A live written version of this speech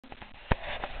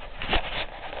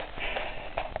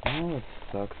know what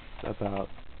sucks about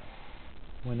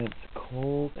when it's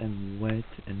cold and wet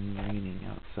and raining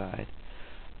outside?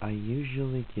 I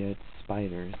usually get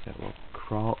spiders that will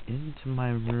crawl into my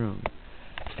room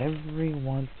every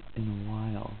once in a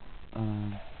while.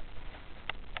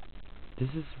 This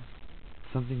is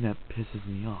something that pisses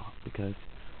me off because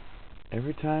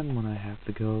every time when I have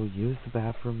to go use the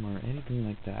bathroom or anything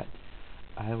like that,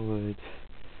 I would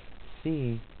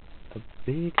see a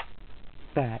big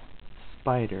fat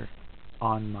spider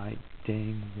on my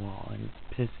dang wall, and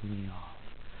it's pissing me off.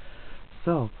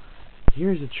 So,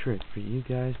 here's a trick for you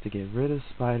guys to get rid of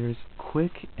spiders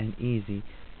quick and easy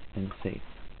and safe,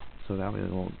 so that way they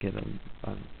won't get them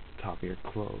on top of your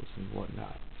clothes and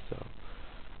whatnot. So,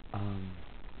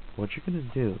 what you're gonna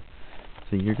do,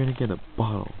 so you're gonna get a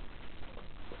bottle.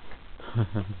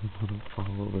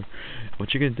 Fall over.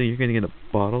 What you're gonna do, you're gonna get a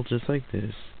bottle just like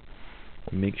this.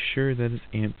 Make sure that it's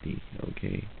empty,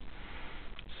 okay?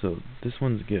 So this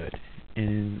one's good.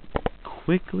 And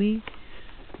quickly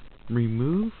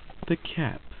remove the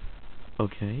cap,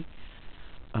 okay?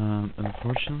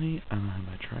 Unfortunately, I don't have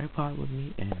my tripod with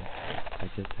me, and I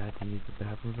just had to use the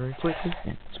bathroom very quickly.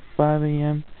 And it's 5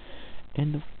 a.m.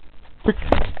 in the frickin'...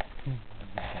 Oh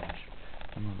my gosh.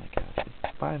 I'm on my couch.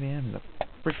 It's 5 a.m. in the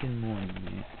frickin' morning,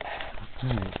 man.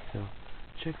 Alright, so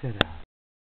check that out.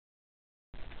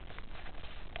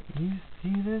 You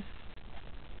see this?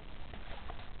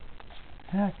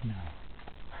 Heck no.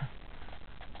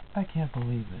 I can't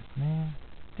believe it, man.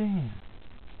 Damn.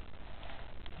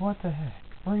 What the heck?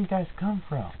 Where do you guys come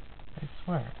from? I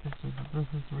swear, this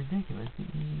is ridiculous.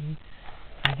 You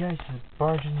guys just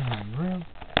barge into my room,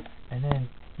 and then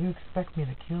you expect me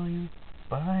to kill you,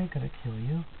 but I ain't gonna kill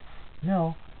you.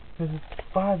 No, because it's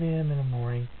 5 a.m. in the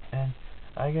morning, and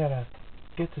I gotta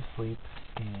get to sleep,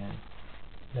 and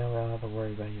now I don't have to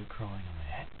worry about you crawling on my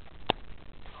head.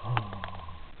 Oh,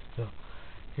 so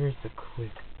here's the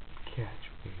quick catch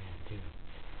what you're gonna do.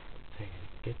 So you're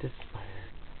gonna get this spider,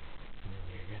 and then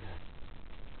you're gonna,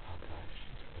 oh gosh,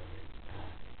 it's really,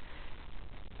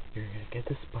 you're gonna get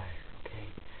the spider,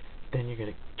 okay? Then you're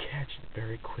gonna catch it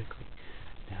very quickly.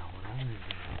 Now, what I'm gonna do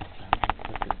is I'm gonna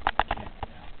put this camera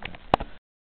down.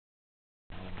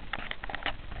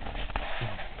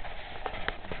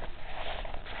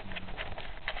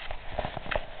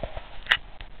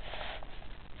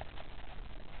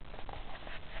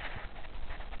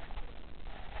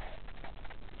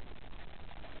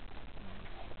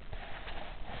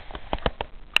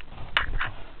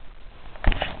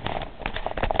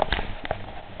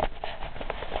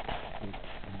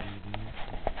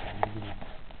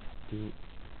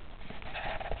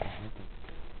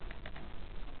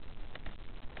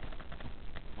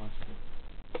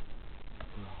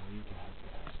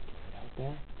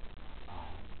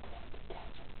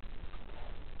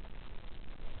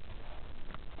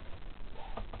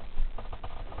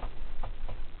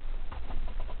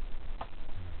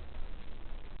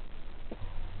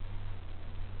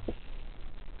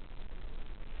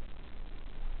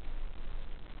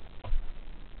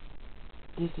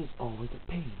 This is always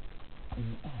a pain in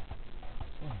the ass.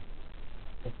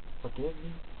 So, forgive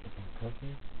me if I'm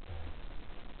cussing,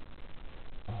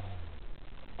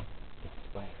 the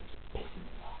spider's pissing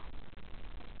me off.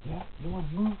 Yeah, you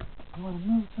wanna move? You wanna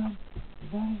move, son? You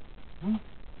got it? Huh?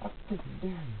 I freaking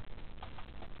dare you.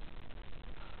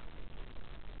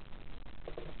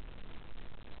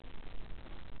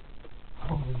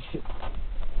 Holy shit.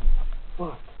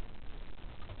 Fuck.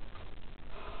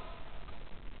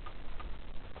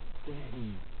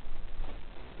 Dang.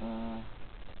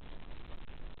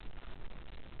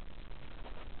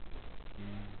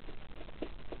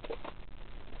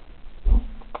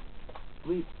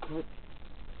 Please, cut.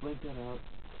 Blink that out.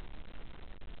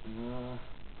 Yeah.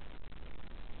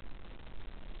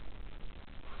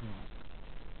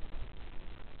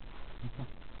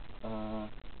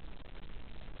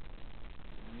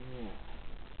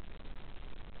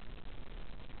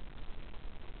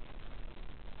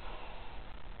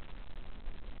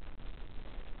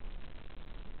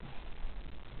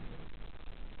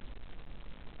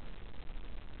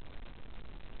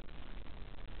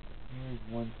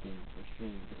 Here's one thing for sure,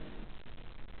 guys.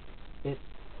 It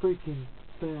freaking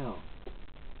fell.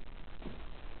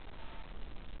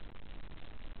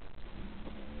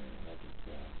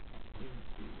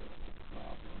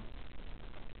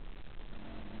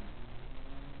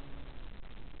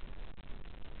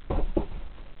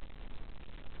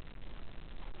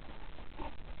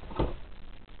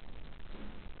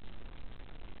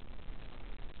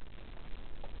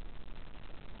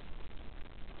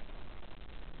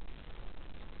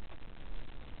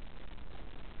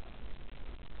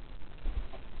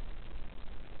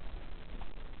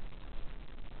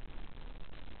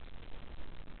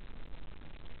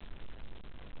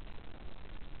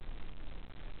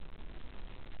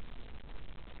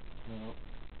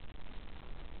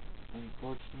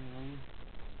 unfortunately,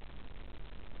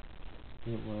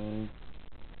 it was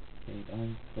an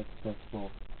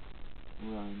unsuccessful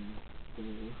run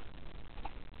through.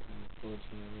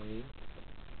 Unfortunately,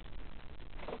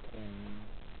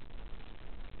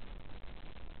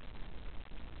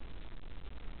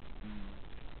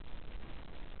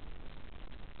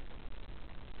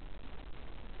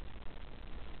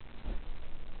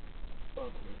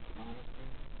 okay, honestly,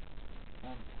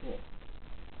 I'm pissed.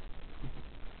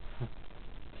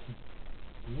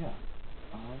 Yeah,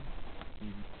 I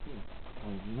am pissed.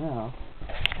 Because now,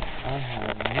 I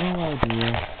have no idea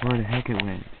where the heck it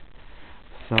went.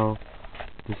 So,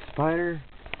 the spider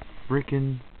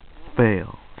frickin'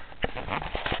 failed.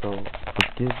 So,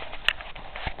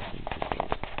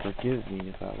 forgive me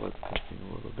if I was cussing a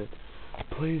little bit.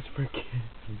 Please forgive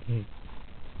me.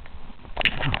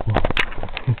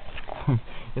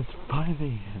 It's 5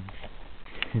 a.m.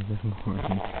 in the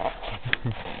morning.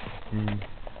 And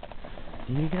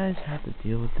do you guys have to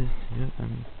deal with this too? I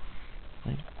mean,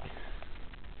 like,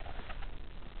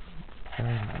 I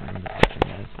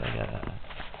gotta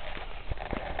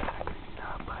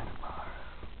stop by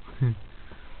tomorrow.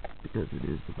 Because it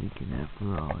is the weekend after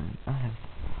all, and I have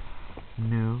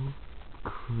no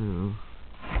clue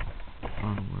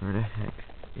on where the heck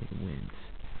it went.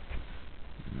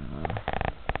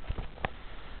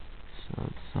 So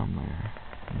it's somewhere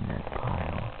in that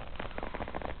pile.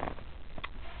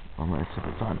 Unless if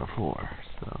it's on the floor,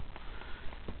 so.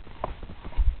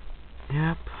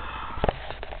 Yep.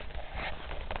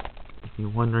 If you're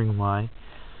wondering why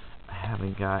I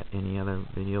haven't got any other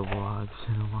video vlogs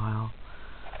in a while,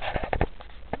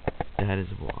 that is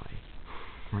why.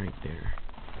 Right there.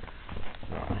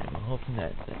 So I'm hoping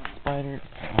that spider is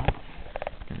not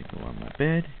gonna go on my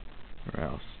bed, or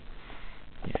else.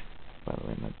 Yeah. By the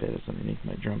way, my bed is underneath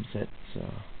my drum set, so.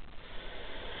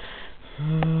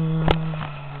 What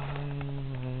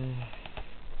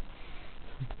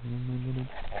am I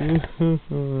gonna do?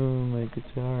 My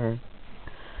guitar.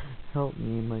 Help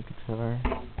me, my guitar.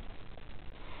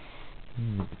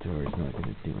 My guitar is not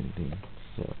gonna do anything,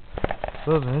 so.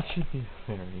 Well, that should be a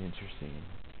very interesting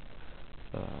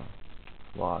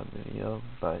vlog video,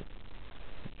 but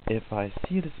if I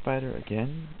see the spider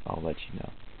again, I'll let you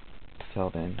know. Till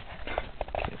then,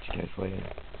 catch you guys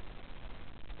later.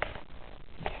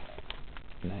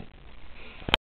 Good night.